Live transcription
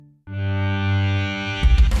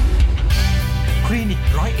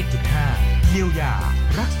101.5 เยียวยา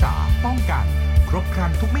รักษาป้องกันครบครั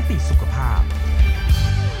นทุกมิติสุขภาพ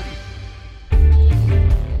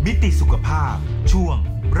มิติสุขภาพช่วง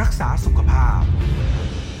รักษาสุขภาพ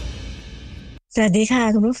สวัสดีค่ะ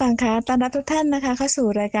คุณผู้ฟังคะต้อนรับทุกท่านนะคะเข้าสู่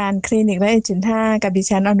รายการคลินิก101.5 กับดิ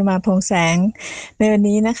ฉันอนุมาพงษ์แสงในวัน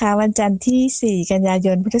นี้นะคะวันจันทร์ที่4กันยาย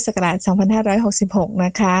นพุทธศักราช2566น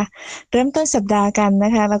ะคะเริ่มต้นสัปดาห์กันน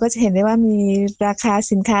ะคะเราก็จะเห็นได้ว่ามีราคา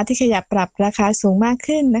สินค้าที่ขยับปรับราคาสูงมาก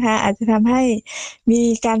ขึ้นนะคะอาจจะทำให้มี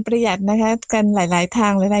การประหยัดนะคะกันหลายๆทา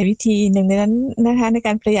งหลายๆวิธีหนึ่งในนั้นนะคะในก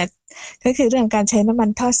ารประหยัดก็คือเรื่องการใช้น้ำมัน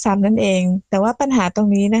ทอดซ้ำนั่นเองแต่ว่าปัญหาตรง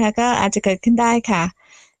นี้นะคะก็อาจจะเกิดขึ้นได้ค่ะ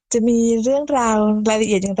จะมีเรื่องราวรายละ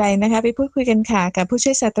เอียดอย่างไรนะคะไปพูดคุยกันค่ะกับผู้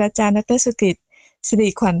ช่วยศาสตราจารย์ดร.สุกิตสิริ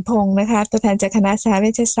ขวัญพงศ์นะคะตัวแทนจากคณะสหเว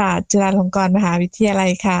ชศาสตร์จุฬาลงกรณ์มหาวิทยาลั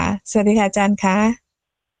ยค่ะสวัสดีค่ะอาจารย์คะ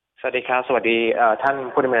สวัสดีครับสวัสดีท่าน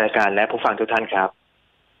ผู้ดำเนินรายการและผู้ฟังทุกท่านครับ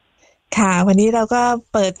ค่ะวันนี้เราก็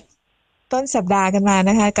เปิดต้นสัปดาห์กันมา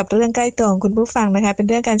นะคะกับเรื่องใกล้ตัวของคุณผู้ฟังนะคะเป็น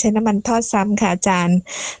เรื่องการใช้น้ำมันทอดซ้ำค่ะอาจารย์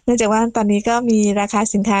เนื่องจากว่าตอนนี้ก็มีราคา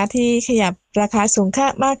สินค้าที่ขยับราคาสูงค่า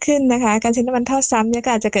มากขึ้นนะคะการใช้น้ำมันทอดซ้ำเนี่ย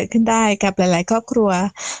ก็อาจจะเกิดขึ้นได้กับหลายๆครอบครัว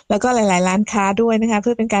แล้วก็หลายๆร้านค้าด้วยนะคะเ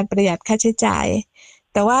พื่อเป็นการประหยัดค่าใช้จ่าย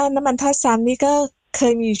แต่ว่าน้ำมันทอดซ้ำนี่ก็เค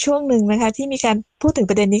ยมีช่วงหนึ่งนะคะที่มีการพูดถึง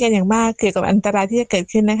ประเด็นนี้กันอย่างมากเกี่ยวกับอันตรายที่จะเกิด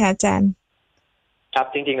ขึ้นนะคะอาจารย์ครับ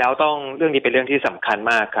จริงๆแล้วเรื่องนี้เป็นเรื่องที่สำคัญ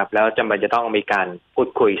มากครับแล้วจำเป็นจะต้องมีการพูด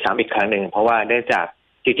คุยซ้ำอีกครั้งหนึ่งเพราะว่าเนื่องจาก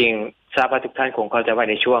จริงๆทราบว่าทุกท่านคงเข้าใจว่า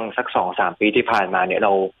ในช่วงสัก 2-3 ปีที่ผ่านมาเนี่ยเร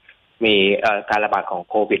ามีการระบาดของ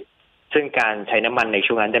โควิดซึ่งการใช้น้ำมันใน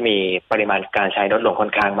ช่วงนั้นจะมีปริมาณการใช้ลดลงค่อ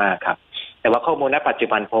นข้างมากครับแต่ว่าข้อมูลณปัจจุ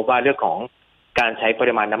บันพบว่าเรื่องของการใช้ป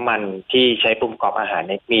ริมาณน้ำมันที่ใช้ปรุงประกอบอาหาร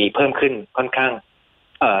มีเพิ่มขึ้นค่อนข้าง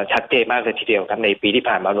ชัดเจนมากเลยทีเดียวครับในปีที่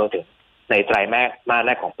ผ่านมารวมถึงในไตรมาสแร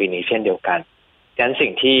กของปีนี้เช่นเดียวกันดังนั้นสิ่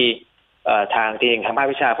งที่ทางภาค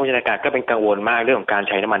วิชาโภชนาการก็เป็นกังวลมากเรื่องของการ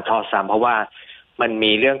ใช้น้ำมันทอดซ้ำเพราะว่ามัน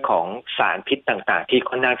มีเรื่องของสารพิษต่างๆที่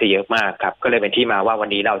ค่อนข้างจะเยอะมากครับก็เลยเป็นที่มาว่าวัน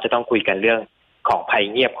นี้เราจะต้องคุยกันเรื่องของภัย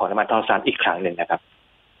เงียบของน้ำมันทอดซ้ำอีกครั้งหนึ่งนะครับ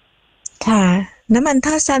ค่ะน้ำมันท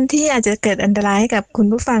อดซ้ำที่อาจจะเกิดอันตรายให้กับคุณ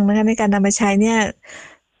ผู้ฟังนะคะในการนำมาใช้เนี่ย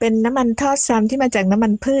เป็นน้ำมันทอดซ้ำที่มาจากน้ำมั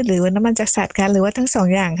นพืชหรือว่าน้ำมันจากสัตว์คะหรือว่าทั้งสอง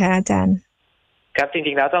อย่างคะอาจารย์ครับจ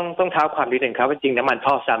ริงๆแล้วต้องเท้าความนิดหนึ่งครับว่าจริงน้ำมันท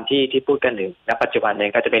อดซ้ำที่พูดกันถึงณปัจจุบันเอ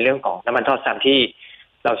งก็จะเป็นเรื่องของน้ำมันทอดซ้ำที่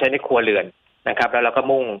เราใช้ในครัวเรือนนะครับแล้วเราก็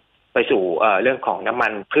มุ่งไปสู่เรื่องของน้ำมั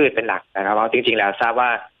นพืชเป็นหลักนะครับเพราะจริงๆแล้วทราบว่า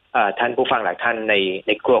ท่านผู้ฟังหลายท่านใ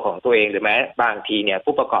นครัวของตัวเองหรือแม้บางทีเนี่ย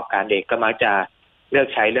ผู้ประกอบการเองก็มักจะเลือก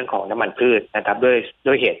ใช้เรื่องของน้ำมันพืชนะครับ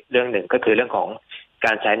ด้วยเหตุเรื่องหนึ่งก็คือเรื่องของก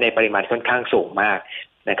ารใช้ในปริมาณค่อนข้างสูงมาก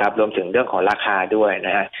นะครับรวมถึงเรื่องของราคาด้วยน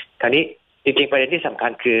ะฮะคราวนี้จริงๆประเด็นที่สำคั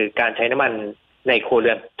ญคือการใช้น้ำมันในครัวเ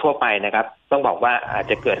รือนทั่วไปนะครับต้องบอกว่าอาจ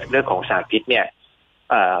จะเกิดเรื่องของสารพิษเนี่ย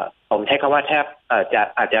ผมใช้คำว่าแทบ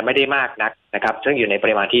อาจจะไม่ได้มากนักนะครับซึ่งอยู่ในป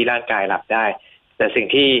ริมาณที่ร่างกายรับได้แต่สิ่ง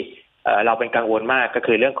ที่เราเป็นกังวลมากก็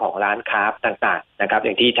คือเรื่องของร้านค้าต่างๆนะครับอ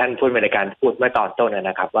ย่างที่ท่านพูดในการพูดเมื่อตอนต้นน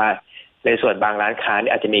ะครับว่าในส่วนบางร้านค้า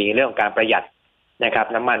อาจจะมีเรื่องของการประหยัดนะครับ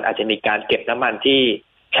น้ำมันอาจจะมีการเก็บน้ำมันที่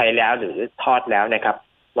ใช้แล้วหรือทอดแล้วนะครับ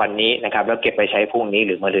วันนี้นะครับแล้วเก็บไปใช้พรุ่งนี้ห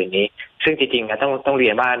รือมะรืนนี้ซึ่งจริงๆนะต้องเรี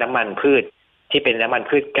ยนว่าน้ำมันพืชที่เป็นน้ำมัน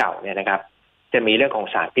พืชเก่าเนี่ยนะครับจะมีเรื่องของ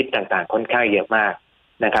สารพิษต่างๆค่อนข้างเยอะมาก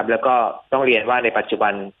นะครับแล้วก็ต้องเรียนว่าในปัจจุบั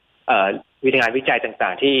นวิธีงานวิจัยต่า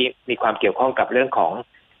งๆที่มีความเกี่ยวข้องกับเรื่องของ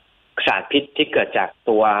สารพิษที่เกิดจาก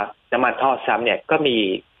ตัวน้ำมันทอดซ้ำเนี่ยก็มี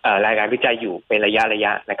รายงานวิจัยอยู่เป็นระย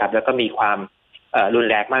ะนะครับแล้วก็มีความรุน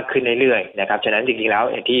แรงมากขึ้นเรื่อยๆนะครับฉะนั้นจริงๆแล้ว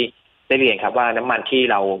อย่างที่ได้เรียนครับว่าน้ำมันที่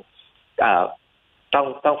เรา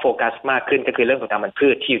ต้องโฟกัสมากขึ้นก็คือเรื่องของน้ำมันพื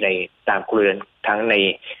ชที่อยู่ในตามครัวเรือนทั้งใน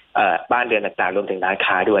บ้านเรือนต่างๆรวมถึงร้าน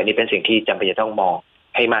ค้าด้วยนี่เป็นสิ่งที่จำเป็นจะต้องมอง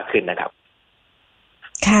ให้มากขึ้นนะครับ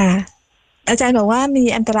ค่ะอาจารย์บอกว่ามี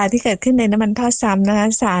อันตรายที่เกิดขึ้นในน้ำมันทอดซ้ำนะคะ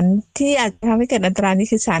สารที่อาจจะทำให้เกิดอันตรายนี่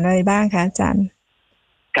คือสารอะไรบ้างคะอาจารย์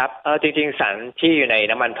ครับจริงๆสารที่อยู่ใน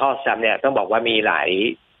น้ำมันทอดซ้ำเนี่ยต้องบอกว่ามีห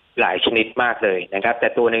ลายชนิดมากเลยนะครับแต่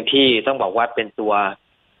ตัวหนึ่งที่ต้องบอกว่าเป็นตัว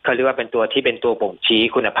เขาเรียกว่าเป็นตัวที่เป็นตัวบ่งชี้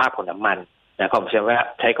คุณภาพของน้ำมันนะผม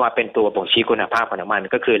ใช้คำว่าเป็นตัวบ่งชี้คุณภาพของน้ำมัน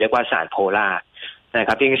ก็คือเรียกว่าสารโพล่านะค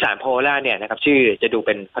รับจริงๆสารโพล่าเนี่ยนะครับชื่อจะดูเ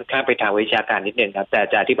ป็นค่อนข้างไปทางวิชาการนิดนึงครับแต่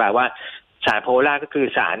จะอธิบายว่าสารโพล่าก็คือ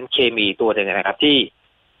สารเคมีตัวหนึ่งนะครับที่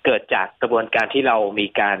เกิดจากกระบวนการที่เรามี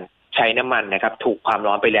การใช้น้ำมันนะครับถูกความ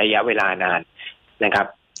ร้อนเป็นระยะเวลานานนะครับ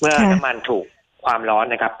เมื่อน้ำมันถูกความร้อน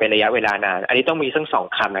นะครับเป็นระยะเวลานานอันนี้ต้องมีทั้งสอง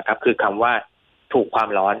คำนะครับคือคำว่าถูกความ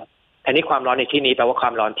ร้อนทีนี้ความร้อนในที่นี้แปลว่าควา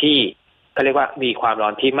มร้อนที่ก็เรียกว่ามีความร้อ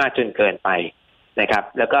นที่มากจนเกินไปนะครับ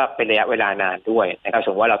แล้วก็เป็นระยะเวลานานด้วยนะครับส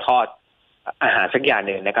มมติว่าเราทอดอาหารสักอย่างห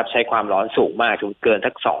นึ่งนะครับใช้ความร้อนสูงมากจนเกิน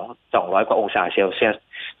สัก200 กว่าองศาเซลเซียส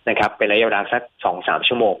นะครับเป็นระยะเวลาสัก 2-3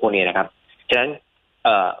 ชั่วโมงพวกนี้นะครับฉะนั้น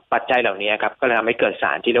ปัจจัยเหล่านี้ครับก็เลยทำให้เกิดส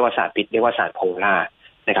ารที่เรียกว่าสารพิษเรียกว่าสารโพล่า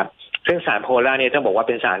นะครับซึ่งสารโพล่าเนี่ยต้องบอกว่า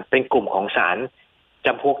เป็นสารเป็นกลุ่มของสารจ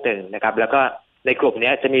ำพวกหนึ่งนะครับแล้วก็ในกลุ่ม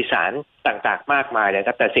นี้จะมีสารต่างๆมากมายเลยค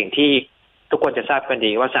รับแต่สิ่งที่ทุกคนจะทราบกันดี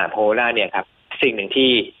ว่าสารโพล่าเนี่ยครับสิ่งหนึ่ง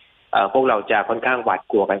ที่พวกเราจะค่อนข้างหวาด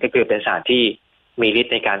กลัวกันก็คือเป็นสารที่มีฤท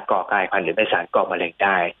ธิ์ในการก่อกลายพันธุ์หรือเป็นสารก่อมะเร็งไ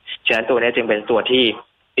ด้ฉะนั้นตัวนี้จึงเป็นตัวที่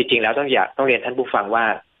จริงๆแล้วต้องเรียนท่านผู้ฟังว่า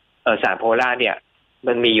สารโพล่าเนี่ย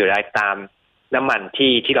มันมีอยู่ในตามน้ำมัน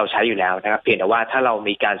ที่เราใช้อยู่แล้วนะครับเพียงแต่ว่าถ้าเรา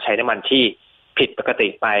มีการใช้น้ำมันที่ผิดปกติ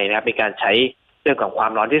ไปนะครับมีการใช้เรื่องของควา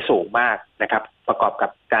มร้อนที่สูงมากนะครับประกอบกับ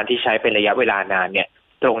การที่ใช้เป็นระยะเวลานานเนี่ย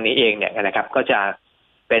ตรงนี้เองเนี่ยนะครับก็จะ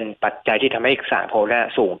เป็นปัจจัยที่ทำให้สารโพล่า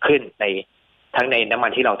สูงขึ้นในทั้งในน้ำมั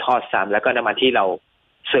นที่เราทอดซ้ำแล้วก็น้ำมันที่เรา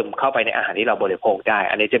ซึมเข้าไปในอาหารที่เราบริโภคได้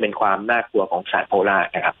อันนี้จะเป็นความน่ากลัวของสารโพล่า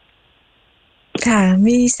นะครับค่ะ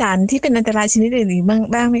มีสารที่เป็นอันตรายชนิดอื่นอีก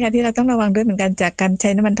บ้างไหมคะที่เราต้องระวังด้วยเหมือนกันจากการใช้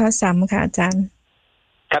น้ำมันทอดซ้ำค่ะอาจารย์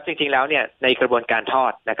ครับจริงๆแล้วเนี่ยในกระบวนการทอ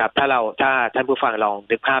ดนะครับถ้าท่านผู้ฟังลอง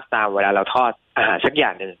นึกภาพตามเวลาเราทอดอาหารสักอย่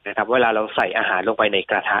างหนึ่งนะครับเวลาเราใส่อาหารลงไปใน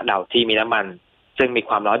กระทะเราที่มีน้ำมันซึ่งมี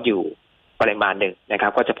ความร้อนอยู่ปริมาณหนึ่งนะครั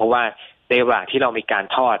บก็จะพบว่าในระหว่างที่เรามีการ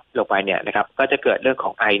ทอดลงไปเนี่ยนะครับก็จะเกิดเรื่องข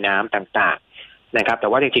องไอน้ำต่างๆนะครับแต่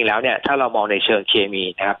ว่าจริงๆแล้วเนี่ยถ้าเรามองในเชิงเคมี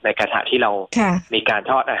นะครับในกระทะที่เรามีการ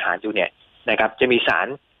ทอดอาหารอยู่เนี่ยนะครับจะมีสาร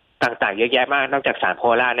ต่างๆเยอะแยะมากนอกจากสารโพ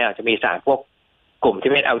ล่าเนี่ยจะมีสารพวกกลุ่ม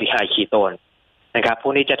ที่เป็นอัลดีไฮด์คีโตนนะครับพว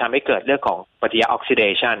กนี้จะทำให้เกิดเรื่องของปฏิกิริยาออกซิเด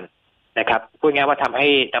ชันนะครับพูดง่ายว่าทำให้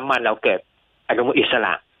น้ำมันเราเกิดอนุมูลอิสร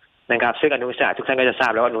ะนะครับซึ่งอนุมูลอิสระทุกท่านก็จะทรา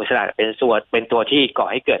บแล้วว่าอนุมูลอิสระเป็นตัวที่ก่อ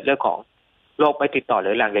ให้เกิดเรื่องของโรคไม่ติดต่อหรื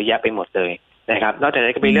อหลังเยอะแยะไปหมดเลยนะครับนอกจาก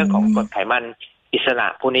นั้นก็เป็นเรื่องของกรดไขมันอิสระ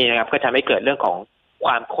พวกนี้นะครับก็ทำให้เกิดเรื่องของค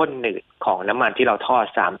วามข้นหนืดของน้ำมันที่เราทอด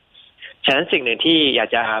ซ้ำฉะนั้นสิ่งหนึ่งที่อยาก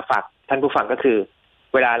จะฝากท่านผู้ฟังก็คือ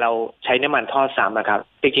เวลาเราใช้น้ำมันทอดซ้ำนะครับ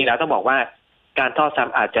จริงๆแล้วต้องบอกว่าการทอดซ้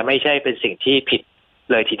ำอาจจะไม่ใช่เป็นสิ่งที่ผิด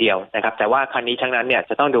เลยทีเดียวนะครับแต่ว่าครั้งนี้ทั้งนั้นเนี่ย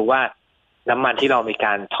จะต้องดูว่าน้ำมันที่เรามีก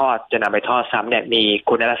ารทอดจะนำไปทอดซ้ำเนี่ยมี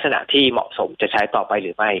คุณลักษณะที่เหมาะสมจะใช้ต่อไปห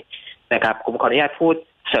รือไม่นะครับผมขออนุญาตพูด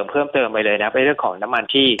เสริมเพิ่มเติมไปเลยนะในเรื่องของน้ำมัน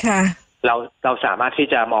ที่เราสามารถที่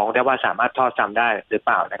จะมองได้ว่าสามารถทอดซ้ำได้หรือเป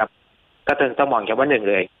ล่านะครับก็ต้องมองแค่ว่าหนึ่ง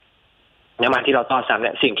เลยน้ำมันที่เราทอดซ้ำเ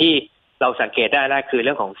นี่ยสิ่งที่เราสังเกตได้คือเ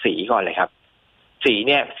รื่องของสีก่อนเลยครับ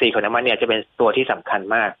สีของน้ำมันเนี่ยจะเป็นตัวที่สำคัญ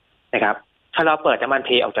มากนะครับถ้าเราเปิดน้ำมันเท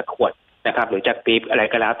ออกจากขวดนะครับหรือจากปี๊บอะไร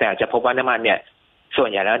ก็แล้วแต่จะพบว่าน้ำมันเนี่ยส่วน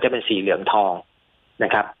ใหญ่แล้วจะเป็นสีเหลืองทองน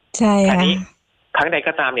ะครับใช่ค่ะครั้งใด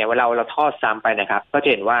ก็ตามเนี่ยเวลาเราทอดซ้ำไปนะครับก็จะ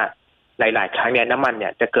เห็นว่าหลายๆครั้งเนี่ยน้ำมันเนี่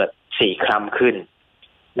ยจะเกิดสีคล้ำขึ้น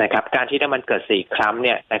นะครับการที่น้ำมันเกิดสีคล้ำเ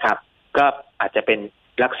นี่ยนะครับก็อาจจะเป็น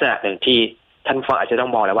ลักษณะหนึ่งที่ท่านฟังอาจจะต้อ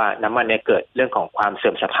งมองแล้วว่าน้ำมันเนี่ยเกิดเรื่องของความเสื่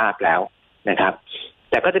อมสภาพแล้วนะครับ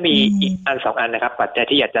แต่ก็จะมีอีกอันสองอันนะครับปัจจัย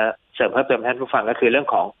ที่อยากจะเสริมเพิ่มเติมท่านผู้ฟังก็คือเรื่อง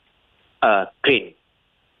ของกลิ่น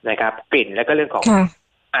นะครับกลิ่นแล้วก็เรื่องของ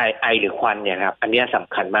ไอหรือควันเนี่ยครับอันนี้ส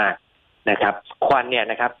ำคัญมากนะครับควันเนี่ย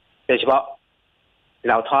นะครับโดยเฉพาะ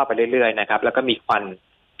เราทอดไปเรื่อยๆนะครับแล้วก็มีควัน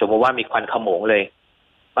สมมติว่ามีควันขโมงเลย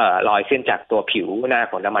ลอยขึ้นจากตัวผิวหน้า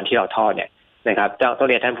ของน้ำมันที่เราทอดเนี่ยนะครับต้อง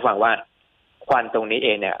เรียนท่านผู้ฟังว่าควันตรงนี้เอ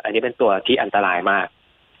งเนี่ยอันนี้เป็นตัวที่อันตรายมาก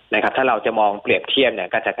นะครับถ้าเราจะมองเปรียบเทียบเนี่ย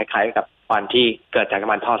ก็จะคล้ายๆกับควันที่เกิดจากน้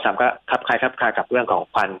ำมันทอดซ้ำก็คล้ายกับเรื่องของ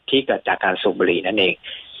ควันที่เกิดจากการสูบบุหรี่นั่นเอง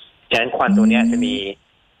ฉะนั้นควันตัวนี้จะมี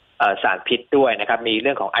สารพิษด้วยนะครับมีเ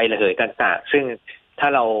รื่องของไอระเหยต่างๆซึ่งถ้า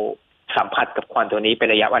เราสัมผัสกับควันตัวนี้เป็น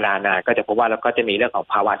ระยะเวลานานก็จะพบว่าเราก็จะมีเรื่องของ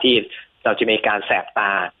ภาวะที่เราจะมีการแสบต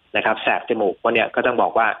านะครับแสบจมูกพวกนี้ก็ต้องบอ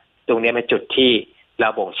กว่าตรงนี้เป็นจุดที่เรา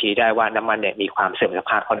บ่งชี้ได้ว่าน้ำมันเนี่ยมีความเสื่อมส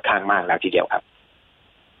ภาพค่อนข้างมากแล้วทีเดียวครับ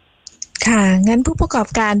ค่ะงั้นผู้ประกอบ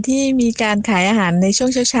การที่มีการขายอาหารในช่วง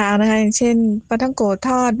เช้าๆนะคะอย่างเช่นปลาท่องโกท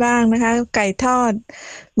อดบ้างนะคะไก่ทอด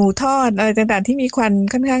หมูทอดอะไรต่างๆที่มีควัน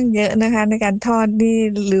ค่อนข้างเยอะนะคะในการทอดนี่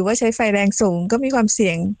หรือว่าใช้ไฟแรงสูงก็มีความเสี่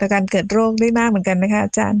ยงต่อการเกิดโรคได้มากเหมือนกันนะคะอ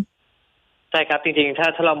าจารย์ใช่ครับจริงๆ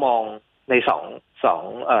ถ้าเรามองในสอง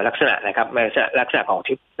ลักษณะนะครับในลักษณะของ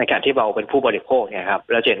ที่ในการที่เราเป็นผู้บริโภคเนี่ยครับ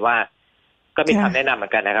เราเห็นว่าก็มีคำแนะนำเหมือ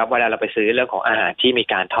นกันนะครับเวลาเราไปซื้อเรื่องของอาหารที่มี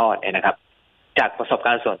การทอดเนี่ยนะครับจากประสบก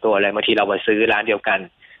ารณ์ส่วนตัวเลยบางทีเราไปซื้อร้านเดียวกัน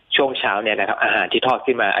ช่วงเช้าเนี่ยนะครับอาหารที่ทอด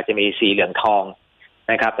ขึ้นมาอาจจะมีสีเหลืองทอง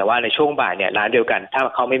นะครับแต่ว่าในช่วงบ่ายเนี่ยร้านเดียวกันถ้า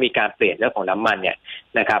เขาไม่มีการเปลี่ยนเรื่องของน้ำมันเนี่ย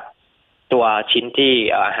นะครับตัวชิ้นที่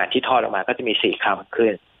อาหารที่ทอดออกมาก็จะมีสีคล้ำขึ้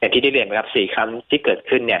นอย่างที่ได้เรียนนะครับสีคล้ำที่เกิด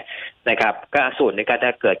ขึ้นเนี่ยนะครับก็ส่วนนึงก็จะ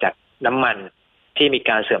เกิดจากน้ำมันที่มี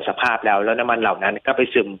การเสื่อมสภาพแล้วน้ำมันเหล่านั้นก็ไป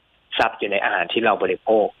ซึมซับอยู่ในอาหารที่เราบริโภ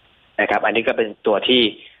คนะครับอันนี้ก็เป็นตัวที่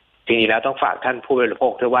จริงๆแล้วต้องฝากท่านผู้บริโภ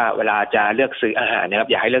คด้วยว่าเวลาจะเลือกซื้ออาหารนะครับ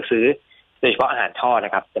อย่าให้เลือกซื้อโดยเฉพาะอาหารทอดน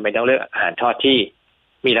ะครับจะไม่ต้องเลือกอาหารทอดที่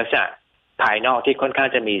มีลักษณะภายนอกที่ค่อนข้าง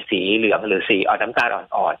จะมีสีเหลืองหรือสีออกน้ำตาล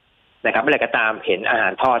อ่อนๆนะครับเมื่อไหร่ก็ตามเห็นอาหา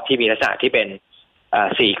รทอดที่มีลักษณะที่เป็น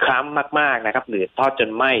สีคล้ำมากๆนะครับหรือทอดจน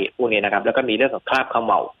ไหม้พวกนี้นะครับแล้วก็มีเรื่องของคราบเข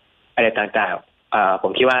ม่าอะไรต่างๆผ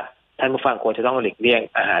มคิดว่าท่านผู้ฟังควรจะต้องหลีกเลี่ยง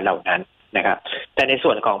อาหารเหล่านั้นนะครับแต่ในส่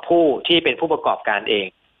วนของผู้ที่เป็นผู้ประกอบการเอง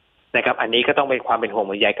นะครับอันนี้ก็ต้องเป็นความเป็นห่วง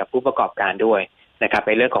ใยกับผู้ประกอบการด้วยนะครับใ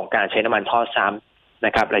นเรื่องของการใช้น้ำมันทอดซ้ำน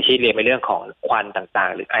ะครับรายที่เรียนในเรื่องของควันต่า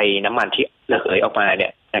งๆหรือไอน้ำมันที่ระเหยออกมาเนี่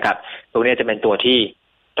ยนะครับตรงนี้จะเป็นตัวที่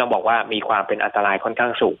ต้องบอกว่ามีความเป็นอันตรายค่อนข้า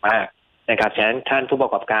งสูงมากนะครับฉะนั้นท่านผู้ปร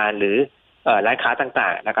ะกอบการหรือร้านค้าต่า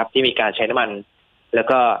งๆนะครับที่มีการใช้น้ำมันแล้ว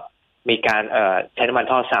ก็มีการใช้น้ำมัน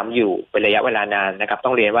ทอดซ้ำอยู่เป็นระยะเวลานานนะครับต้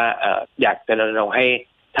องเรียนว่าอยากจะรณรงค์ให้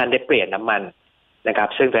ท่านได้เปลี่ยนน้ำมันนะครับ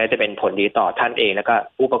ซึ่งตัวนี้จะเป็นผลดีต่อท่านเองแล้วก็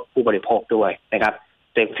ผู้บริโภคด้วยนะครับ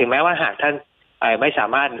ถึงแม้ว่าหากท่านไม่สา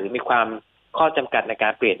มารถหรือมีความข้อจำกัดในกา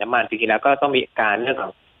รเปลี่ยนน้ำมันจริงๆแล้วก็ต้องมีการเรื่องขอ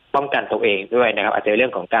งป้องกันตัวเองด้วยนะครับอาจจะเรื่อ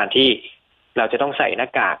งของการที่เราจะต้องใส่หน้า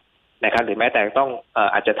กากนะครับหรือแม้แต่ต้อง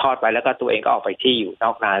อาจจะทอดไว้แล้วก็ตัวเองก็ออกไปที่อยู่น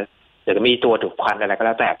อกร้านหรือมีตัวถูกควันอะไรก็แ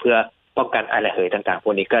ล้วแต่เพื่อป้องกันไอระเหยต่างๆพ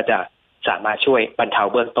วกนี้ก็จะสามารถช่วยบรรเทา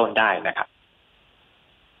เบื้องต้นได้นะครับ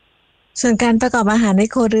ส่วนการประกอบอาหารใน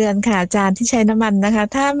ครัวเรือนค่ะอาจารย์ที่ใช้น้ำมันนะคะ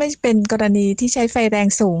ถ้าไม่เป็นกรณีที่ใช้ไฟแรง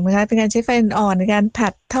สูงนะคะเป็นการใช้ไฟอ่อนในการผั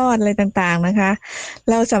ดทอดอะไรต่างๆนะคะ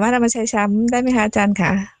เราสามารถเอามาใช้ซ้ำได้ไหมคะอาจารย์ค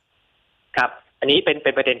ะครับอันนี้เป็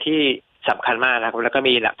นประเด็นที่สำคัญมากนะครับแล้วก็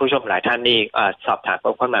มีผู้ชมหลายท่านนี่สอบถาม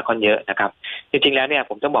เข้ามาค่อนเยอะนะครับจริงๆแล้วเนี่ย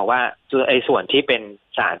ผมต้องบอกว่าส่วนที่เป็น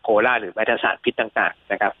สารโพล่าหรือแม้แต่สารพิษต่าง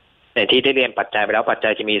ๆนะครับในที่ได้เรียนปัจจัยไปแล้วปัจจั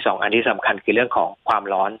ยจะมี2อันที่สำคัญคือเรื่องของความ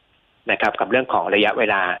ร้อนนะครับกับเรื่องของระยะเว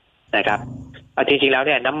ลานะครับจริงๆแล้วเ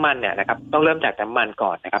นี่ยน้ำมันเนี่ยนะครับต้องเริ่มจากน้ำมันก่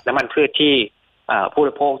อนนะครับน้ำมันพืชที่ผู้บ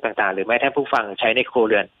ริโภคต่างๆหรือแม้แต่ผู้ฟังใช้ในครัว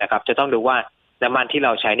เรือนนะครับจะต้องดูว่าน้ำมันที่เร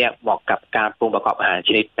าใช้เนี่ยเหมาะกับการปรุงประกอบอาหารช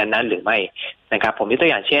นิดนั้นๆหรือไม่นะครับผมยกตัว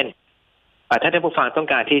อย่างเช่นถ้าท่านผู้ฟังต้อง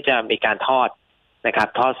การที่จะมีการทอดนะครับ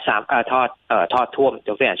ทอดทอดท่วมย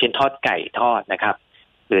กตัวอย่างเช่นทอดไก่ทอดนะครับ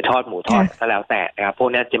หรือทอดหมูทอดก็แล้วแต่นะครับพวก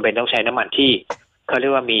นี้จำเป็นต้องใช้น้ำมันที่เขาเรีย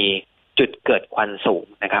กว่ามีจุดเกิดควันสูง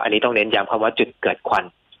นะครับอันนี้ต้องเน้นย้ำคำว่าจุดเกิดควัน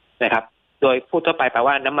นะครับโดยพูดทั่วไปแปล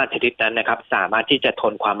ว่าน้ำมันชนิดนั้นนะครับสามารถที่จะท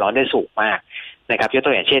นความร้อนได้สูงมากนะครับยกตั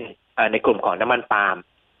วอย่างเช่นในกลุ่มของน้ำมันปาล์ม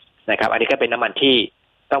นะครับอันนี้ก็เป็นน้ำมันที่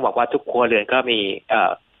ต้องบอกว่าทุกครัวเรือนก็มี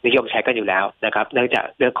นิยมใช้กันอยู่แล้วนะครับเนื่องจาก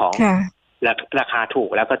เรื่องของราคาถูก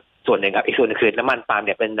แล้วก็ส่วนหนึ่งครับอีกส่วนนึงคือน้ำมันปาล์มเ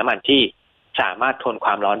นี่ยเป็นน้ำมันที่สามารถทนคว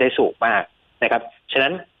ามร้อนได้สูงมากนะครับฉะนั้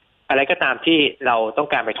นอะไรก็ตามที่เราต้อง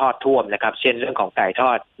การไปทอดท่วมนะครับเช่นเรื่องของไก่ท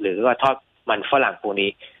อดหรือว่าทอดมันฝรั่งพวกนี้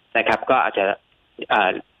นะครับก็อาจจะ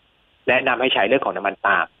แนะนำให้ใช้เรื่องของน้ำมันป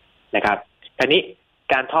าล์มนะครับทีนี้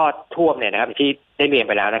การทอดท่วมเนี่ยนะครับที่ได้เรียนไ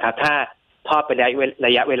ปแล้วนะครับถ้าทอดเป็นร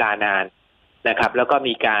ะยะเวลานานนะครับแล้วก็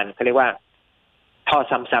มีการเขาเรียกว่าทอด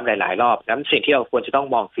ซ้ำๆหลายๆรอบนั้นสิ่งที่เราควรจะต้อง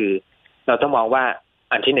มองคือเราต้องมองว่า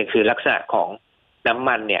อันที่หนึ่งคือลักษณะของน้ำ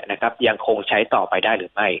มันเนี่ยนะครับยังคงใช้ต่อไปได้หรื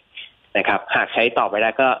อไม่นะครับหากใช้ต่อไปได้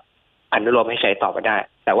ก็อนุโลมให้ใช้ต่อไปได้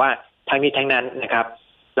แต่ว่าทั้งนี้ทั้งนั้นนะครับ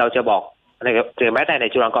เราจะบอกนะครับหรือแม้แต่ใน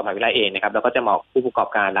จุฬาลงกรณ์มหาวิทยาลัยเองนะครับเราก็จะบอกผู้ประกอบ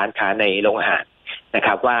การร้านค้าในโรงอาหารนะค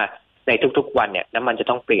รับว่าในทุกๆวันเนี่ยน้ำมันจะ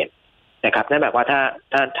ต้องเปลี่ยนนะครับนั่นหมายว่าถ้า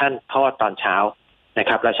ท่านทอดตอนเช้านะ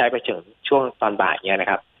ครับเราใช้ไปถึงช่วงตอนบ่ายเนี่ยนะ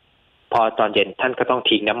ครับพอตอนเย็นท่านก็ต้อง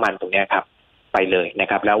ทิ้งน้ำมันตรงนี้ครับไปเลยนะ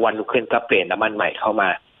ครับแล้ววันรุ่งขึ้นก็เปลี่ยนน้ำมันใหม่เข้ามา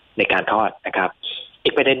ในการทอดนะครับอี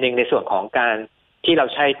กประเด็นหนึ่งในส่วนของการที่เรา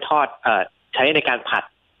ใช้ทอดใช้ในการผัด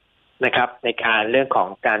นะครับในการเรื่องของ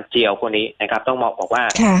การเจียวพวกนี้นะครับต้องบอกว่า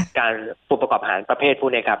การปรุงประกอบอาหารประเภทพว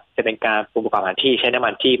กนี้ครับจะเป็นการปรุงประกอบอาหารที่ใช้น้ำมั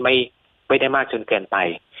นที่ไม่ได้มากจนเกินไป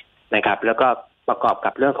นะครับแล้วก็ประกอบ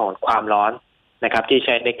กับเรื่องของความร้อนนะครับที่ใ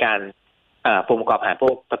ช้ในการปรุงประกอบอาหารพ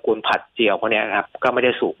วกตระกูลผัดเจียวพวกนี้ครับก็ไม่ไ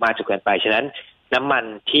ด้สูงมากจนเกินไปฉะนั้นน้ำมัน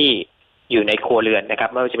ที่อยู่ในครัวเรือนนะครับ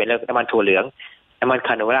ไม่ว่าจะเป็นเรื่องน้ำมันถั่วเหลืองน้ำมันค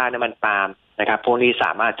าโนล่าน้ำมันปาล์มนะครับพวกนี้ส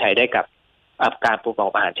ามารถใช้ได้กับการปรุงประกอ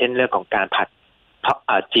บอาหารเช่นเรื่องของการผัด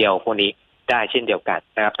เจียวพวกนี้ได้เช่นเดียวกัน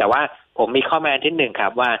นะครับแต่ว่าผมมีข้อแม้ที่หนึ่งครั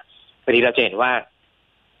บว่าวันนี้เราจะเห็นว่า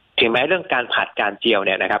ถึงแม้เรื่องการผัดการเจียวเ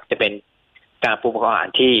นี่ยนะครับจะเป็นการปรุงประกอบอาหาร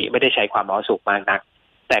ที่ไม่ได้ใช้ความร้อนสูงมากนัก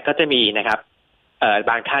แต่ก็จะมีนะครับ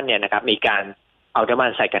บางท่านเนี่ยนะครับมีการเอาน้ำมัน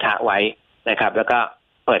ใส่กระทะไว้นะครับแล้วก็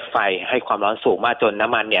เปิดไฟให้ความร้อนสูงมากจนน้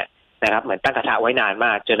ำมันเนี่ยนะครับเหมือนตั้งกระทะไว้นานม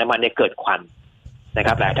ากจนน้ำมันเนี่ยเกิดควันนะค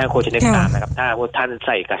รับหลายท่านคงจะนึกตามนะครับถ้าท่านใ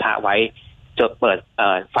ส่กระทะไว้จนเปิด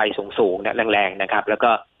ไฟสูงๆเนี่ยแรงๆนะครับแล้ว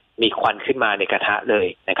ก็มีควันขึ้นมาในกระทะเลย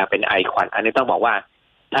นะครับเป็นไอควันอันนี้ต้องบอกว่า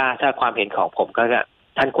ถ้าความเห็นของผมก็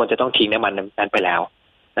ท่านควรจะต้องทิ้งน้ำมันนั้นไปแล้ว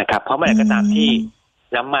นะครับเพราะเมื่อไหร่ก็ตามที่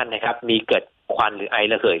น้ำมันนะครับมีเกิดควันหรือไอ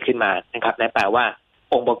ระเหยขึ้นมานะครับนั่นแปลว่า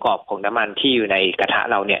องค์ประกอบของน้ำมันที่อยู่ในกระทะ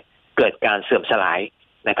เราเนี่ยเกิดการเสื่อมสลาย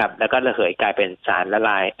นะครับแล้วก็ระเหยกลายเป็นสารละ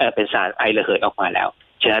ลายเป็นสารไอระเหยออกมาแล้ว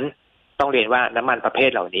ฉะนั้นต้องเรียนว่าน้ำมันประเภท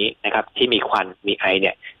เหล่านี้นะครับที่มีควันมีไอเ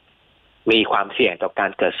นี่ยมีความเสี่ยงต่อกา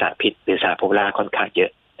รเกิดสารพิษหรือสารโพล่าค่อนข้างเยอ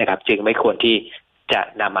ะนะครับจึงไม่ควรที่ จะ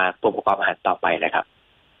นำมาปรุงประกอบอาหารต่อไปนะครับ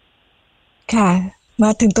ค่ะมา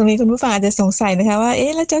ถึงตรงนี้คุณผู้ฟังอาจจะสงสัยนะคะว่า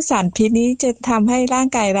แล้วเจ้าสารพิษนี้จะทำให้ร่าง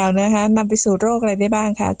กายเรานะคะนำไปสู่โรคอะไรได้บ้าง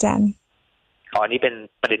คะอาจารย์อันนี้เป็น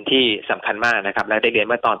ประเด็นที่สำคัญมากนะครับและได้เรียน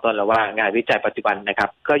เมื่อตอนต้นแล้วว่างานวิจัยปัจจุบันนะครับ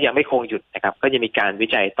ก็ยังไม่คงหยุดนะครับก็ยังมีการวิ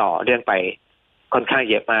จัยต่อเรื่องไปค่อนข้าง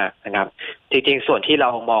เยอะมากนะครับจริงๆส่วนที่เรา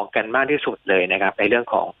มองกันมากที่สุดเลยนะครับในเรื่อง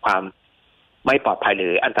ของความไม่ปลอดภัยหรื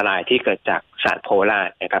ออันตรายที่เกิดจากสารโพล่า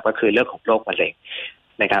นะครับก็คือเรื่องของโรคมะเร็ง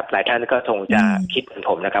นะครับหลายท่านก็คงจะคิดเหมือน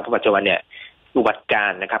ผมนะครับเพราะปัจจุบันเนี่ยอุบัติกา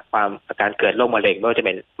รนะครับความการเกิดโรคมะเร็งไม่ว่าจะเ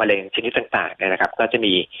ป็นมะเร็งชนิดต่างๆนะครับก็จะ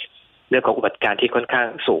มีเรื่องของอุบัติการที่ค่อนข้าง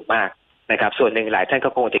สูงมากนะครับส่วนหนึ่งหลายท่านก็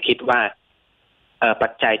คงจะคิดว่าปั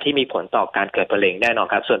จจัยที่มีผลต่อการเกิดมะเร็งแน่นอน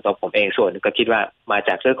ครับส่วนตัวผมเองส่วนนึงก็คิดว่ามาจ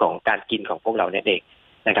ากเรื่องของการกินของพวกเราเนี่ยเอง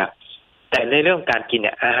นะครับแต่ในเรื่องการกินเ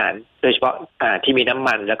นี่ยอาหารโดยเฉพาะอาหารที่มีน้ำ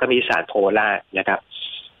มันแล้วก็มีสารโพล่านะครับ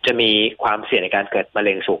จะมีความเสี่ยงในการเกิดมะเ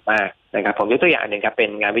ร็งสูงมากนะครับผมยกตัวอย่างหนึ่งครับเป็น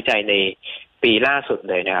งานวิจัยในปีล่าสุด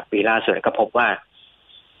เลยนะครับปีล่าสุดก็พบว่า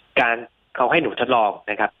การเขาให้หนูทดลอง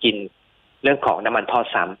นะครับกินเรื่องของน้ำมันทอด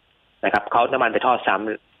ซ้ำนะครับเขาน้ำมันไปทอดซ้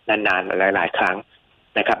ำนานๆหลายๆครั้ง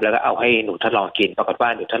นะครับแล้วก็เอาให้หนูทดลองกินปรากฏว่า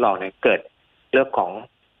หนูทดลองเนี่ยเกิดเรื่องของ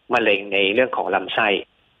มะเร็งในเรื่องของลำไส้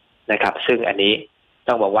นะครับซึ่งอันนี้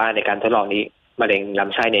ต้องบอกว่าในการทดลองนี้มะเร็งล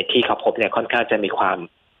ำไส้เนี่ยที่เขาพบเนี่ยค่อนข้างจะมีความ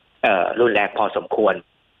รุนแรงพอสมควร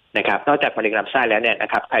นะครับนอกจากมะเร็งลำไส้แล้วเนี่ยน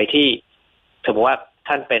ะครับใครที่สมมติว่า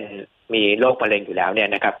ท่านเป็นมีโรคมะเร็งอยู่แล้วเนี่ย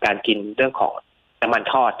นะครับการกินเรื่องของน้ำมัน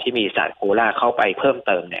ทอดที่มีสารโพล่าเข้าไปเพิ่มเ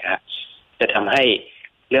ติมเนี่ยครับจะทำให้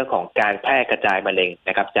เรื่องของการแพร่กระจายมะเร็ง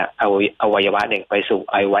นะครับจากอวัยวะหนึ่งไปสู่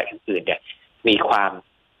อวัยวะอื่นๆเนี่ยมีความ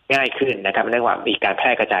ง่ายขึ้นนะครับเรียกว่ามีการแพ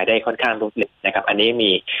ร่กระจายได้ค่อนข้างรวดเร็วนะครับอันนี้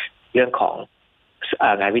มีเรื่องของ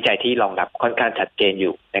งานวิจัยที่รองรับค่อนข้างชัดเจนอ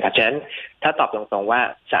ยู่นะครับฉะนั้นถ้าตอบตรงๆว่า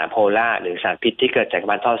สารโพล่าหรือสารพิษที่เกิดจากน้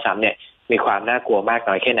ำมันทอดซ้ำเนี่ยมีความน่ากลัวมาก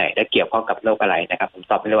น้อยแค่ไหนและเกี่ยวข้องกับโรคอะไรนะครับผม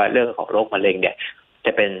ตอบไปเลยว่าเรื่องของโรคมะเร็งเนี่ยจ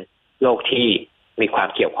ะเป็นโรคที่มีความ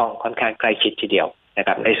เกี่ยวข้องค่อนข้างใกล้ชิดทีเดียวนะค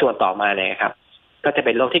รับในส่วนต่อมาเนี่ยครับก็จะเ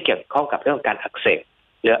ป็นโรคที่เกี่ยวข้องกับเรื่องการอักเสบ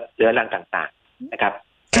เรื้อรังต่างๆนะครับ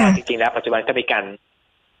จริงๆแล้วปัจจุบันก็มีการ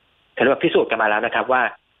เรียกว่าพิสูจน์กันมาแล้วนะครับว่า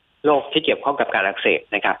โรคที่เกี่ยวข้องกับการอักเสบ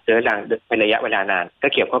นะครับเรื้อรังเป็นระยะเวลานานก็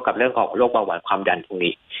เกี่ยวข้องกับเรื่องของโรคเบาหวานความดันพวก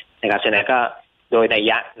นี้นะครับฉะนั้นก็โดยนัย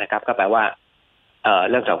ยะนะครับก็แปลว่า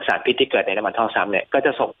เรื่องของสารพิษที่เกิดในน้ำมันทอดซ้ำเนี่ยก็จ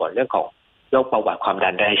ะส่งผลเรื่องของโรคเบาหวานความดั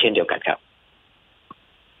นได้เช่นเดียวกันครับ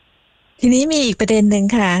ทีนี้มีอีกประเด็นหนึ่ง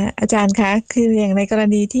ค่ะอาจารย์คะคืออย่างในกร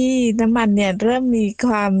ณีที่น้ำมันเนี่ยเริ่มมีค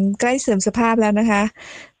วามใกล้เสื่อมสภาพแล้วนะคะ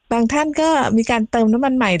บางท่านก็มีการเติมน้ำมั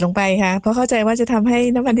นใหม่ลงไปค่ะเพราะเข้าใจว่าจะทำให้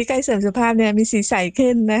น้ำมันที่ใกล้เสื่อมสภาพเนี่ยมีสีใส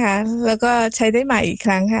ขึ้นนะคะแล้วก็ใช้ได้ใหม่อีกค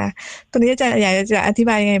รั้งค่ะตรงนี้อาจารย์อยากจะอธิบ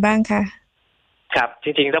ายยังไงบ้างคะครับจ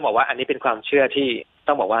ริงๆต้องบอกว่าอันนี้เป็นความเชื่อที่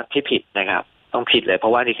ต้องบอกว่าที่ผิดนะครับต้องผิดเลยเพรา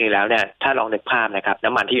ะว่าจริงๆแล้วเนี่ยถ้าลองนึกภาพนะครับ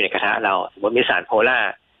น้ำมันที่อยู่ในกระทะเราสมมติมีสารโพล่า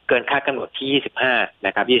เกินค่ากำหนดที่25น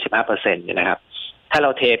ะครับ 25% เนี่ยนะครับถ้าเรา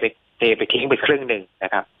เทไปทิ้งไปครึ่งนึงน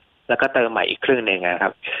ะครับแล้วก็เติมใหม่อีกครึ่งนึงนะครั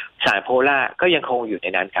บสารโพล่าก็ยังคงอยู่ใน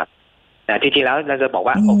นั้นครับนะจริงๆแล้วเราจะบอก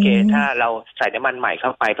ว่าโอเคถ้าเราใส่น้ำมันใหม่เข้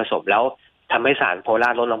าไปผสมแล้วทำให้สารโพล่า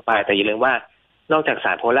ลดลงไปแต่อย่าลืมว่านอกจากส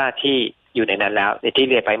ารโพล่าที่อยู่ในนั้นแล้วในที่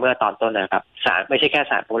เรียนไปเมื่อตอนต้นนะครับสารไม่ใช่แค่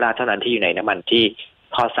สารโพล่าเท่านั้นที่อยู่ในน้ำมันที่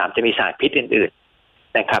ทอดซ้ำจะมีสารพิษอื่น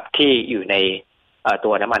ๆนะครับที่อยู่ในตั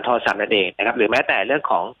วน้ำมันทอดซ้ำนั่นเองนะครับหรือแม้แต่เรื่อง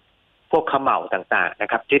ของพวกเขม่าต่างๆนะ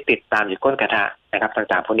ครับที่ติดตามอยู่ก้นกระทะนะครับ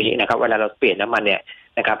ต่างๆพวกนี้นะครับเวลาเราเปลี่ยนน้ำมันเนี่ย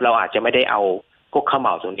นะครับเราอาจจะไม่ได้เอาพวกเขม่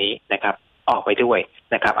าตรงนี้นะครับออกไปด้วย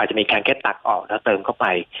นะครับอาจจะมีการแค่ตักออกแล้วเติมเข้าไป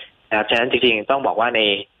นะครับฉะนั้นจริงๆต้องบอกว่าใน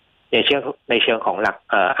เชิงของหลัก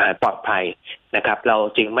อาหารปลอดภัยนะครับเรา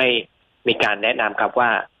จึงไม่มีการแนะนำครับว่า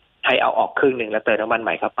ให้เอาออกครึ่งนึงแล้วเติมน้ำมันให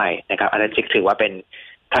ม่เข้าไปนะครับอันนั้นถือว่าเป็น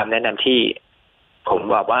คำแนะนำที่ผม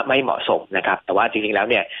บอกว่าไม่เหมาะสมนะครับแต่ว่าจริงๆแล้ว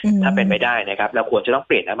เนี่ยถ้าเป็นไม่ได้นะครับเราควรจะต้องเ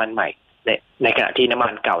ปลี่ยนน้ำมันใหม่ในขณะที่น้ำมั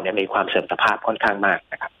นเก่าเนี่ยมีความเสื่อมสภาพค่อนข้างมาก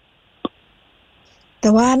นะครับแต่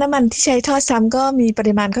ว่าน้ำมันที่ใช้ทอดซ้ำก็มีป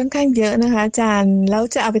ริมาณค่อนข้างเยอะนะคะอาจารย์แล้ว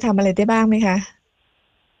จะเอาไปทำอะไรได้บ้างไหมคะ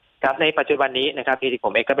ครับในปัจจุบันนี้นะครับที่ผ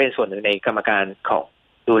มเองก็เป็นส่วนหนึ่งในกรรมการของ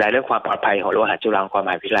ดูแลเรื่องความปลอดภัยของโรงอาหารจุฬาลงกรณ์ม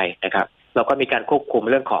หาวิทยาลัยนะครับเราก็มีการควบคุม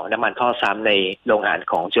เรื่องของน้ำมันทอดซ้ำในโรงอาหาร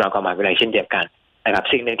ของจุฬาลงกรณ์มหาวิทยาลัยเช่นเดียวกันนะครับ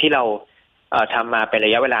สิ่งหนึ่งที่เราทำมาเป็นร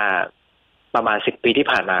ะยะเวลาประมาณ10 ปีที่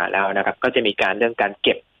ผ่านมาแล้วนะครับก็จะมีการเรื่องการเ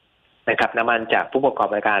ก็บนะครับน้ำมันจากผู้ประกอบ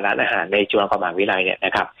การร้านอาหารในจุฬาลงกรณ์มหาวิทยาลัยเนี่ยน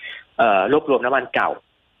ะครับรวบรวมน้ำมันเก่า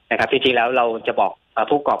นะครับจริงๆแล้วเราจะบอก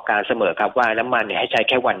ผู้ประกอบการเสมอครับว่าน้ำมันเนี่ยให้ใช้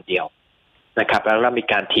แค่วันเดียวนะครับแล้วเรามี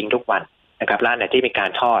การทิ้งทุกวันนะครับร้านไหนที่มีการ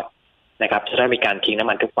ทอดนะครับจะต้องมีการทิ้งน้ำ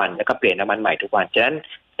มันทุกวันแล้วก็เปลี่ยนน้ำมันใหม่ทุกวันฉะนั้น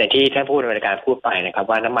แต่ที่ท่านผู้ในการพูดไปนะครับ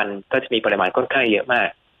ว่าน้ำมันก็จะมีปริมาณค่อนข้างเยอะมาก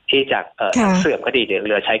ที่จากเสื่อมก็ดีหรือเ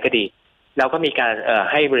หลือใช้ก็ดีเราก็มีการ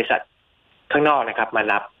ให้บริษัท ข้างนอกนะครับมา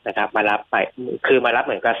รับไปคือมารับเ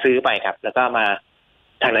หมือนกับซื้อไปครับแล้วก็มา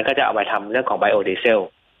ทางนั้นก็จะเอาไปทำเรื่องของไบโอดีเซล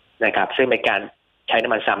นะครับซึ่งเป็นการใช้น้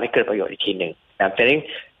ำมันซ้ำให้เกิดประโยชน์อีกทีหนึ่งนะครับแต่นี้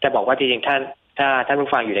จะบอกว่าจริงๆถ้าท่านผู้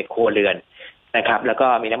ฟังอยู่ในครัวเรือนนะครับแล้วก็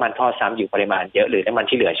มีน้ำมันทอดซ้ำอยู่ปริมาณเยอะหรือน้ำมัน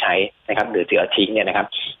ที่เหลือใช้นะครับหรือเหลือทิ้งเนี่ยนะครับ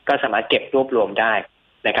ก็สามารถเก็บรวบรวมได้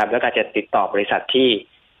นะครับแล้วก็จะติดต่อบริษัทที่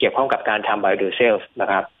เกี่ยวข้องกับการทำไบโอดีเซลนะ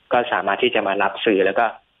ครับก็สามารถที่จะมารับซื้อแล้วก็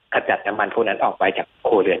ขจัดน้ำมันพวกนั้นออกไปจากค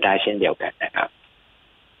รัวเรือนได้เช่นเดียวกันนะครับ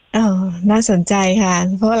น่าสนใจค่ะ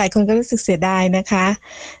เพราะหลายคนก็รู้สึกเสียดายนะคะ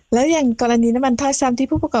แล้วอย่างกรณีน้ำมันทอดซ้ำที่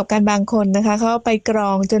ผู้ประกอบการบางคนนะคะเขาเอาไปกร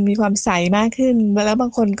องจนมีความใสมากขึ้นแล้วบา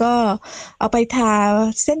งคนก็เอาไปทา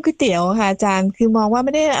เส้นก๋วยเตี๋ยวค่ะอาจารย์คือมองว่าไ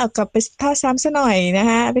ม่ได้เอากลับไปทอดซ้ำซะหน่อยนะ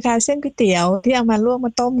คะไปทาเส้นก๋วยเตี๋ยวที่เอามาลวกม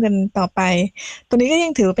าต้มกันต่อไปตัวนี้ก็ยั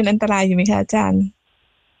งถือเป็นอันตรายอยู่ไหมคะอาจารย์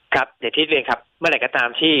ครับอย่างที่เรียนครับเมื่อไหร่ก็ตาม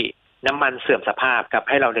ที่น้ำมันเสื่อมสภาพครับ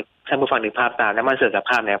ให้เราท่านผู้ฟังนึกภาพตามน้ำมันเสื่อมสภ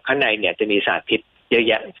าพเนี่ยข้างในเนี่ยจะมีสารพิษเยอะ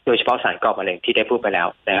แยะโดยเฉพาะสารก่อมะเร็งที่ได้พูดไปแล้ว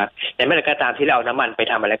นะครับแต่เมื่อไหร่ก็ตามที่เราเอาน้ำมันไป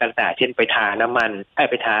ทำอะไรก็แล้วแต่เช่นไปทาน้ำมัน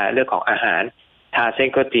ไปทาเรื่องของอาหารทาเส้น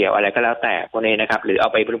ก๋วยเตี๋ยวอะไรก็แล้วแต่พวกนี้นะครับหรือเอา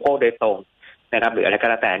ไปบริโภคโดยตรงนะครับหรืออะไรก็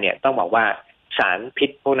แล้วแต่เนี่ยต้องบอกว่าสารพิษ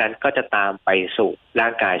พวกนั้นก็จะตามไปสู่ร่า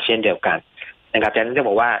งกายเช่นเดียวกันนะครับฉะนั้นจะบ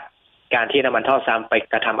อกว่าการที่น้ำมันทอดซ้ำไป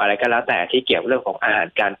กระทำอะไรก็แล้วแต่ที่เกี่ยวเรื่องของอาหาร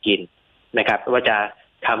การกินนะครับว่าจะ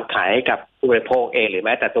ทำขายให้กับผู้บริโภคเองหรือแ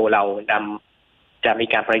ม้แต่ตัวเราจะมี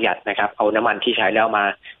การประหยัดนะครับเอาน้ำมันที่ใช้แล้วมา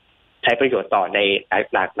ใช้ประโยชน์ต่อใน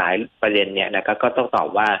หลากหลายประเด็นเนี่ยนะครับก็ต้องตอบ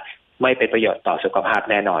ว่าไม่เป็นประโยชน์ต่อสุขภาพ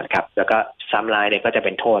แน่นอนครับแล้วก็ซ้ำลายเนี่ยก็จะเ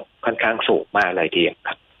ป็นโทษค่อนข้างสูงมากเลยทีเดียวค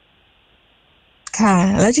รับค่ะ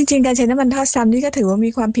แล้วจริงๆการใช้น้ำมันทอดซ้ำนี่ก็ถือว่า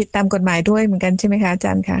มีความผิดตามกฎหมายด้วยเหมือนกันใช่ไหมคะอาจ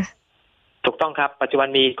ารย์คะถูกต้องครับปัจจุบัน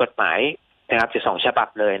มีกฎหมายนะครับ12 ฉบับ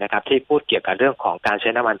เลยนะครับที่พูดเกี่ยวกับเรื่องของการใช้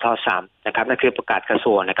น้ำมันทอดซ้ำนะครับนั่นคือประกาศกระท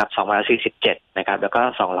รวงนะครับ2547นะครับแล้วก็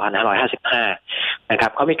2555นะครั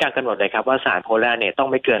บเขามีการกำหนดเลยครับว่าสารโพแลนเนี่ยต้อง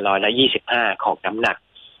ไม่เกิน125ของน้ำหนัก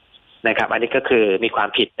นะครับอันนี้ก็คือมีความ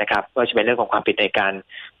ผิดนะครับก็จะเป็นเรื่องของความผิดในการ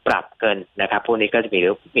ปรับเกินนะครับพวกนี้ก็จะมี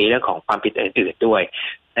เรื่องของความผิดอื่นๆด้วย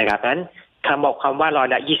นะครับนั้นคำบอกคำว่า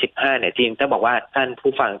125เนี่ยจริงต้องบอกว่าท่าน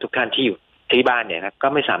ผู้ฟังทุกท่านที่อยู่ที่บ้านเนี่ยนะก็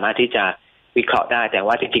ไม่สามารถที่จะวิเคราะห์ได้แต่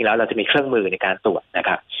ว่าจริงๆแล้วเราจะมีเครื่องมือในการตรวจนะค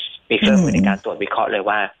รับมีเครื่องมือในการตรวจวิเคราะห์เลย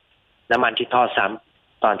ว่าน้ำมันที่ทอดซ้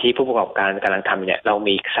ำตอนที่ผู้ประกอบการกำลังทำเนี่ยเรา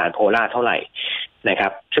มีสารโพล่าเท่าไหร่นะครั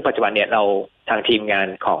บซึ่งปัจจุบันเนี่ยเราทางทีมงาน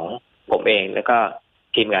ของผมเองแล้วก็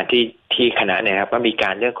ทีมงานที่คณะเนี่ยครับก็มีกา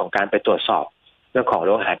รเรื่องของการไปตรวจสอบเรื่องของโร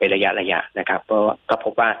คหายไประยะนะครับก็พ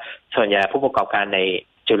บว่าส่วนใหญ่ผู้ประกอบการใน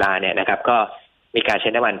จุฬาเนี่ยนะครับก็มีการใช้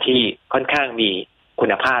น้ำมันที่ค่อนข้างมีคุ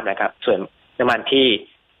ณภาพนะครับส่วนน้ำมันที่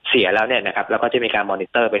เสียแล้วเนี่ยนะครับแล้วก็จะมีการมอนิ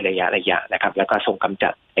เตอร์เป็นระยะนะครับแล้วก็ส่งกำจั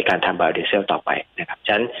ดในการทำไบโอดีเซลต่อไปนะครับฉ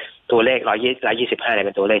ะนั้นตัวเลข125เนี่ยเ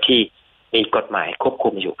ป็นตัวเลขที่มีกฎหมายควบคุ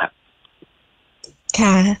มอยู่ครับ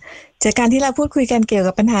ค่ะจากการที่เราพูดคุยกันเกี่ยว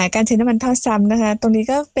กับปัญหาการใช้น้ำมันทอดซ้ำนะคะตรงนี้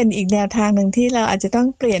ก็เป็นอีกแนวทางหนึ่งที่เราอาจจะต้อง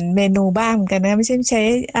เปลี่ยนเมนูบ้างเหมือนกันนะไม่ใช่ใช้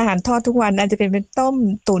อาหารทอดทุกวันอาจจะเป็นต้ม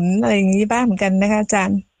ตุ๋นอะไรอย่างนี้บ้างเหมือนกันนะคะอาจาร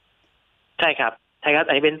ย์ใช่ครับอั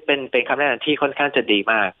นนี้เป็นคำแนะนำที่ค่อนข้างจะดี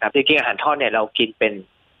มากครับจริงๆอาหารทอดเนี่ยเรากินเป็น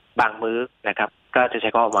บางมื้อนะครับก็จะใช้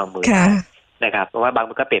คำว่าบางมื้อนะครับเพราะว่าบาง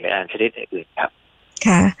มื้อก็เปลี่ยนเป็นอาหารชนิดอื่นครับ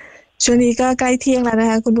ค่ะช่วงนี้ก็ใกล้เที่ยงแล้วนะ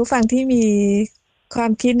คะคุณผู้ฟังที่มีควา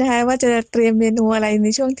มคิดนะคะว่าจะเตรียมเมนูอะไรใน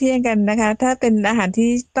ช่วงเที่ยงกันนะคะถ้าเป็นอาหารที่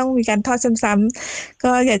ต้องมีการทอดซ้ำๆ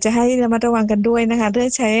ก็อยากจะให้ระมัดระวังกันด้วยนะคะเลือ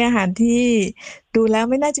กใช้อาหารที่ดูแล้ว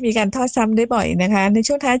ไม่น่าจะมีการทอดซ้ำได้บ่อยนะคะใน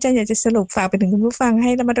ช่วงท้ายอาจารย์อยากจะสรุปฝากไปถึงคุณผู้ฟังใ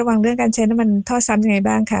ห้ระมัดระวังเรื่องการใช้น้ำมันทอดซ้ำยังไง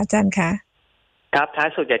บ้างคะอาจารย์คะครับท้าย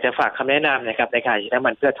สุดอยากจะฝากคำแนะนำนะครับในการใช้น้ำ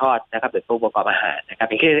มันเพื่อทอดนะครับหรือผู้ประกอบอาหารนะครับ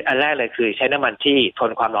อย่างที่อันแรกเลยคือใช้น้ำมันที่ท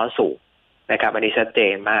นความร้อนสูงนะครับอันนี้ชัดเจ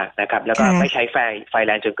นมากนะครับแล้วก็ไม่ใช้ไฟแ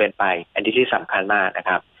รงจนเกินไปอันที่สำคัญมากนะค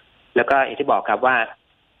รับแล้วก็อย่างที่บอกครับว่า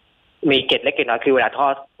มีเกล็ดเล็กเกล็ดน้อยคือเวลาทอ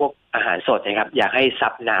ดพวกอาหารสดนะครับอยากให้ซั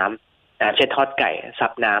บน้ำเช่นทอดไก่ซั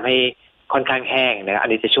บน้ำให้ค่อนข้างแห้งนะครับอัน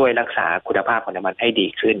นี้จะช่วยรักษาคุณภาพของน้ำมันให้ดี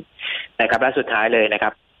ขึ้นนะครับและสุดท้ายเลยนะค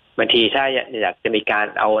รับบางทีถ้าอยากจะมีการ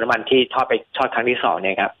เอาน้ำมันที่ทอดไปทอดครั้งที่2เ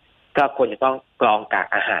นี่ยครับก็ควรจะต้องกรองกาก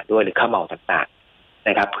อาหารด้วยหรือข้าวเหมาต่างๆน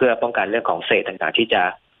ะครับเพื่อป้องกันเรื่องของเศษต่างๆที่จะ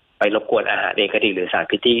ไปรบกวนอาหารเองก็ดีหรือสาร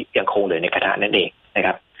พิษที่ยังคงเหลือในกระทะนั่นเองนะค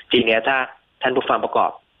รับจริงๆถ้าท่านผู้ฟังประกอ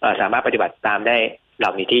บสามารถปฏิบัติตามได้เหล่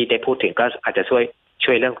านี้ที่ได้พูดถึงก็อาจจะ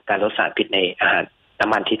ช่วยเรื่องการลดสารพิษในอาหารน้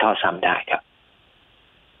ำมันที่ทอดซ้ำได้ครับ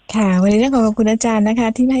ค่ะวันนี้ต้องขอบคุณอาจารย์นะคะ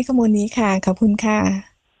ที่ให้ข้อมูลนี้ค่ะขอบคุณค่ะ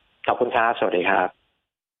ขอบคุณครับสวัสดีครับ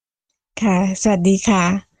ค่ะสวัสดีค่ะ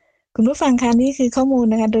คุณผู้ฟังคะนี่คือข้อมูล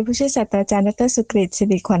นะคะโดยผู้ช่วยศาสตราจารย์ดร.สุกฤต สิ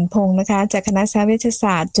ริขวัญพงศ์นะคะจากคณะสหเวชศ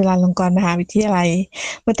าสตร์จุฬาลงกรณ์มหาวิทยาลัย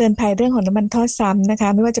มาเตือนภัยเรื่องของน้ำมันทอดซ้ำนะคะ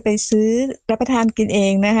ไม่ว่าจะไปซื้อรับประทานกินเอ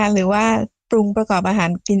งนะคะหรือว่า ปรุงประกอบอาหาร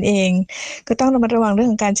กินเองก็ต้องระมัดระวังเรื่อง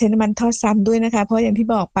ของการใช้น้ำมันทอดซ้ำด้วยนะคะเพราะอย่างที่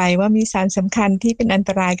บอกไปว่ามีสารสำคัญที่เป็นอันต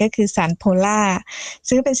รายก็คือสารโพล่า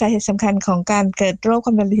ซึ่งเป็นสาเหตุสำคัญของการเกิดโรคคว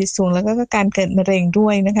ามดันโลหิตสูงแล้วก็การเกิดมะเร็งด้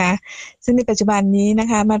วยนะคะซึ่งในปัจจุบันนี้นะ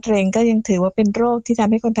คะมะเร็งก็ยังถือว่าเป็นโรคที่ท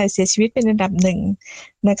ำให้คนไทยเสียชีวิตเป็นอันดับหนึ่ง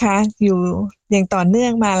นะคะอยู่อย่างต่อเนื่อ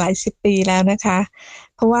งมาหลายสิบปีแล้วนะคะ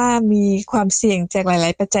เพราะว่ามีความเสี่ยงจากหล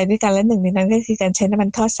ายๆปัจจัยด้วยกันและหนึ่งในนั้นก็คือการใช้น้ำมัน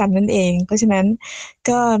ทอดซ้ำนั่นเองเพราะฉะนั้น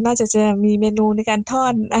ก็นอกจากจะมีเมนูในการทอ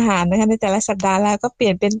ดอาหารนะคะในแต่ละสัปดาห์แล้วก็เปลี่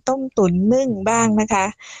ยนเป็นต้มตุ๋นนึ่งบ้างนะคะ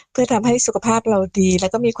เพื่อทำให้สุขภาพเราดีแล้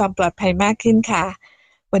วก็มีความปลอดภัยมากขึ้นค่ะ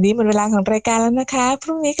วันนี้หมดเวลาของรายการแล้วนะคะพ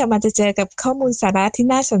รุ่งนี้กลับมาจะเจอกับข้อมูลสาระที่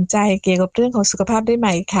น่าสนใจเกี่ยวกับเรื่องของสุขภาพได้ให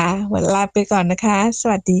ม่ค่ะวันลาไปก่อนนะคะส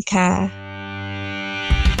วัสดีค่ะ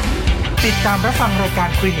ติดตามรับฟังรายการ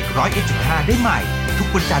คลินิก 101.5 ได้ใหม่ทุก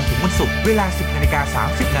วันจันทร์ถึงวันศุกร์เวลา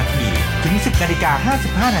 10:30 นถึง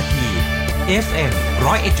 10:55 นFM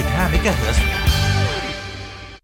 101.5 เมกะเฮิรตซ์